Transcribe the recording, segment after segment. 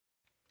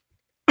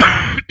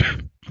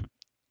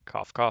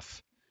Cough,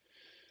 cough.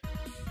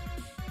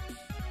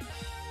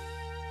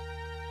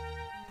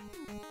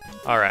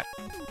 Alright.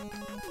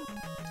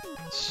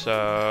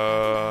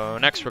 So,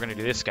 next we're gonna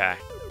do this guy.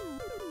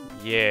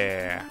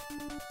 Yeah.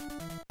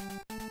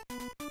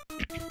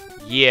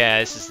 Yeah,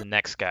 this is the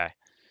next guy.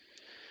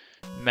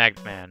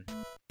 Megaman.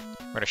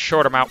 We're gonna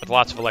short him out with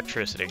lots of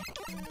electricity.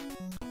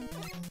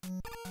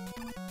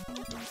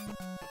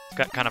 It's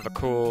got kind of a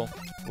cool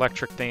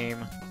electric theme.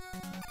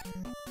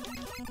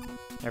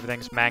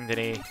 Everything's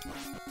magnety.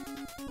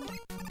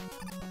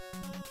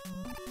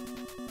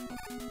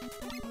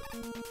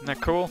 Isn't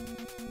that cool?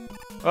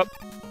 Oh,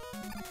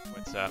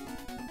 what's up?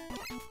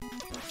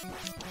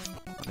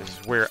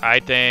 These weird eye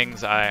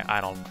things. I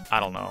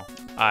don't know.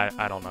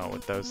 I don't know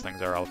what those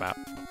things are all about.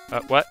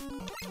 What?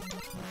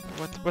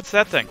 What's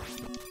that thing?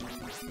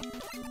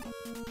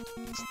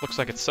 It looks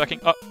like it's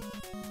sucking. Oh,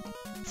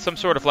 some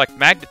sort of like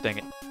magnet thing.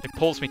 It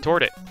pulls me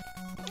toward it.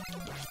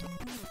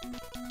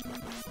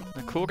 Isn't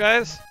that cool,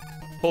 guys?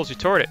 Pulls you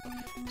toward it.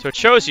 So it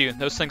shows you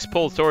those things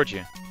pull towards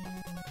you.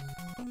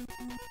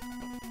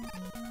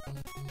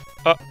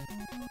 Huh.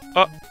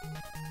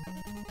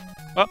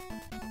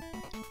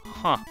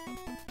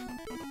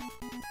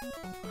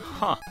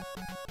 Huh.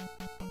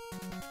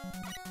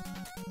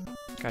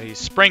 Gotta use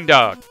Spring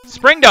Dog.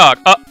 Spring Dog!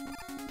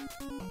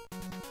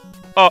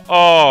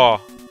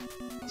 Oh.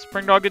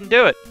 Spring Dog didn't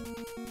do it.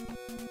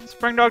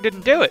 Spring Dog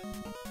didn't do it.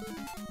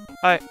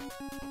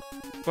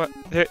 What?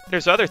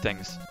 There's other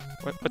things.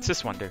 What's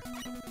this one do?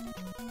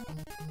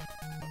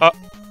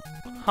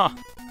 Huh.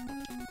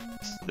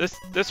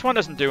 This one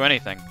doesn't do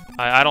anything.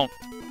 I don't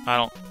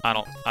know.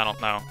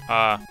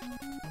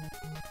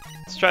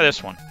 Let's try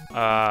this one.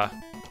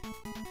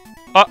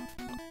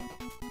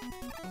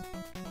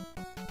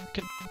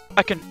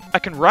 I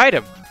can ride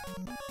him.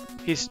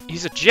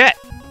 He's a jet.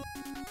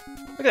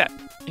 Look at that.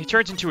 He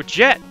turns into a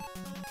jet.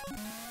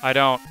 I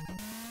don't.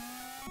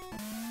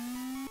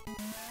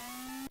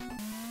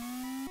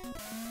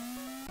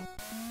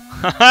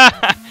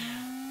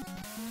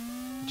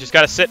 You just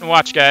gotta sit and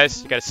watch,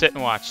 guys. You gotta sit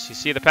and watch. You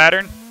see the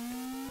pattern?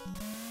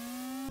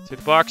 See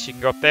the blocks? You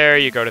can go up there,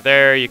 you go to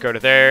there, you go to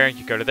there,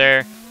 you go to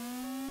there.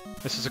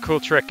 This is a cool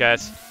trick,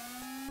 guys.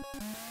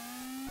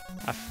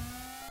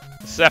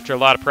 This is after a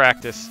lot of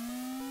practice.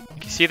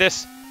 You see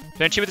this?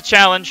 Finish you with a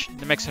challenge,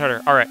 it makes it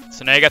harder. Alright,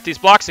 so now you got these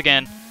blocks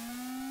again.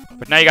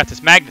 But now you got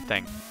this magnet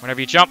thing.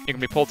 Whenever you jump, you can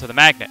be pulled to the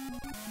magnet.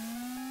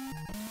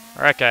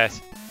 Alright,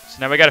 guys. So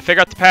now we gotta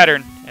figure out the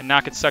pattern and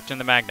not get sucked in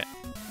the magnet.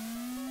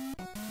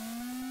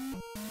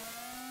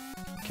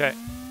 Okay.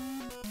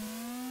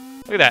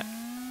 Look at that.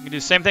 We can do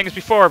the same thing as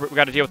before, but we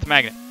gotta deal with the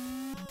magnet.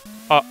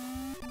 Oh.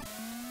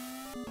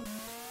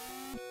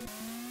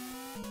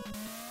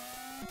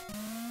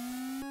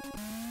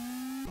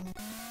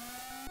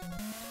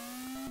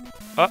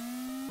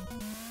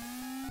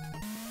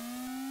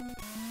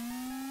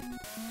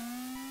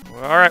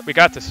 Alright, we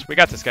got this. We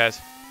got this,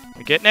 guys.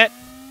 We getting it?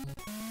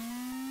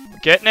 We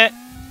getting it?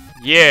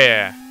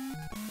 Yeah.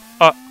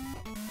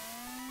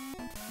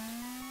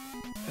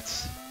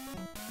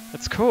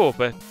 That's cool,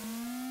 but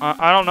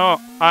I don't know.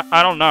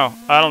 I don't know.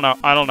 I don't know.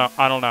 I don't know.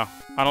 I don't know.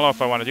 I don't know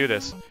if I want to do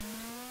this.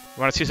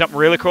 You want to see something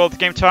really cool the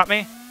game taught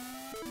me?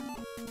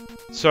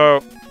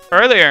 So,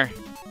 earlier,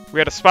 we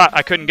had a spot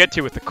I couldn't get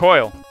to with the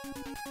coil.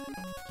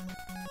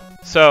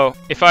 So,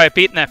 if I had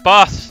beaten that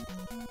boss,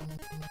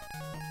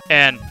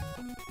 and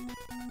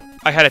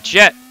I had a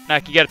jet, and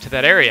I could get up to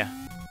that area.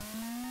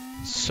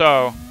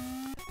 So,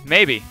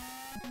 maybe,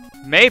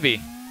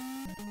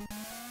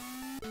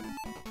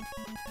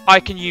 I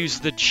can use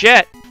the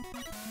jet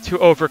to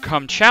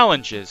overcome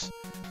challenges.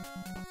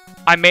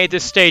 I made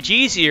this stage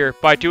easier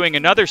by doing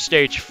another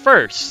stage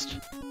first.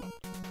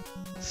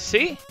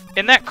 See?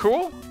 Isn't that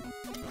cool?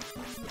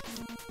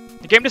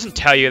 The game doesn't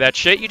tell you that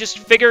shit, you just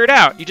figure it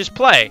out, you just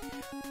play.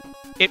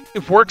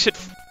 It works,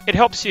 it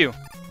helps you.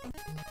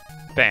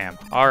 Bam.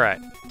 Alright.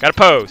 Gotta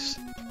pose.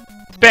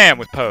 Bam,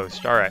 with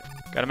posed. Alright.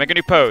 Gotta make a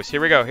new pose. Here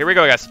we go,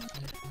 guys.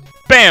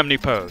 Bam, new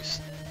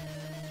pose.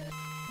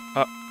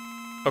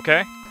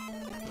 Okay.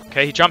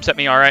 Okay, he jumps at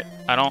me, alright.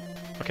 I don't...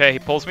 Okay, he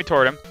pulls me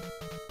toward him.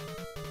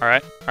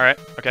 Alright,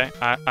 okay.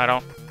 I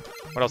don't...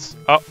 What else?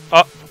 Oh!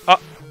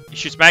 He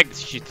shoots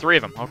magnets. He shoots 3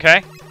 of them,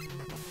 okay?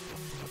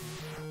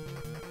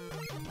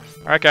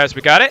 Alright, guys,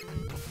 we got it.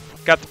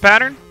 Got the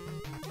pattern.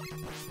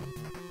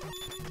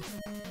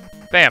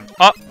 Bam.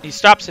 Oh, he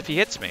stops if he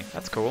hits me.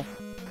 That's cool.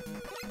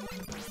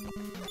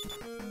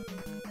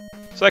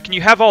 So, like, can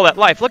you have all that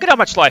life? Look at how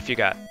much life you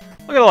got.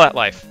 Look at all that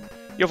life.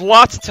 You have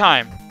lots of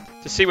time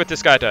to see what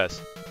this guy does.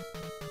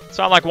 It's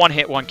not like one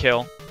hit, one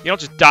kill. You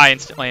don't just die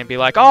instantly and be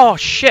like, oh,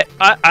 shit,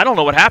 I don't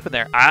know what happened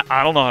there.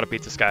 I don't know how to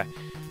beat this guy.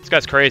 This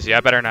guy's crazy.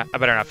 I better not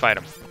fight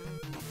him.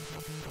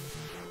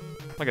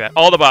 Look at that.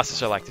 All the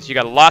bosses are like this. You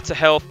got lots of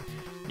health.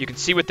 You can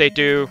see what they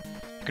do.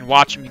 You can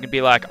watch them. You can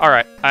be like, all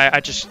right, I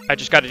just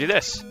got to do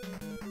this.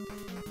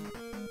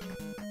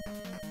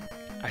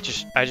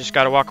 I just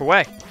got to walk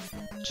away.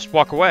 Just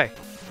walk away.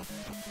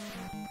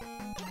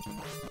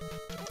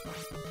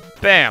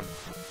 Bam.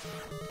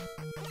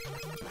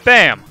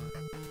 Bam.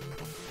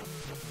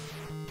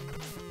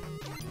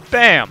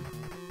 Bam!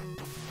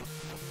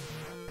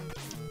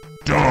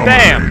 Dominating.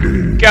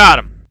 Bam! Got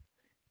him!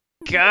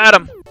 Got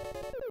him!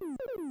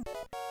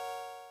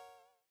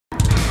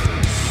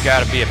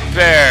 Gotta be a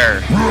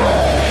bear!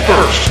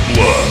 First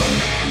blood.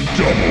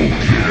 Double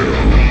kill.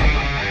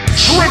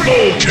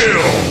 Triple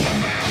kill.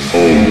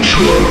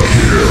 Ultra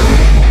kill.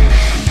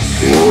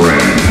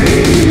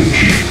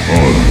 Rampage.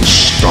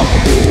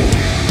 Unstoppable.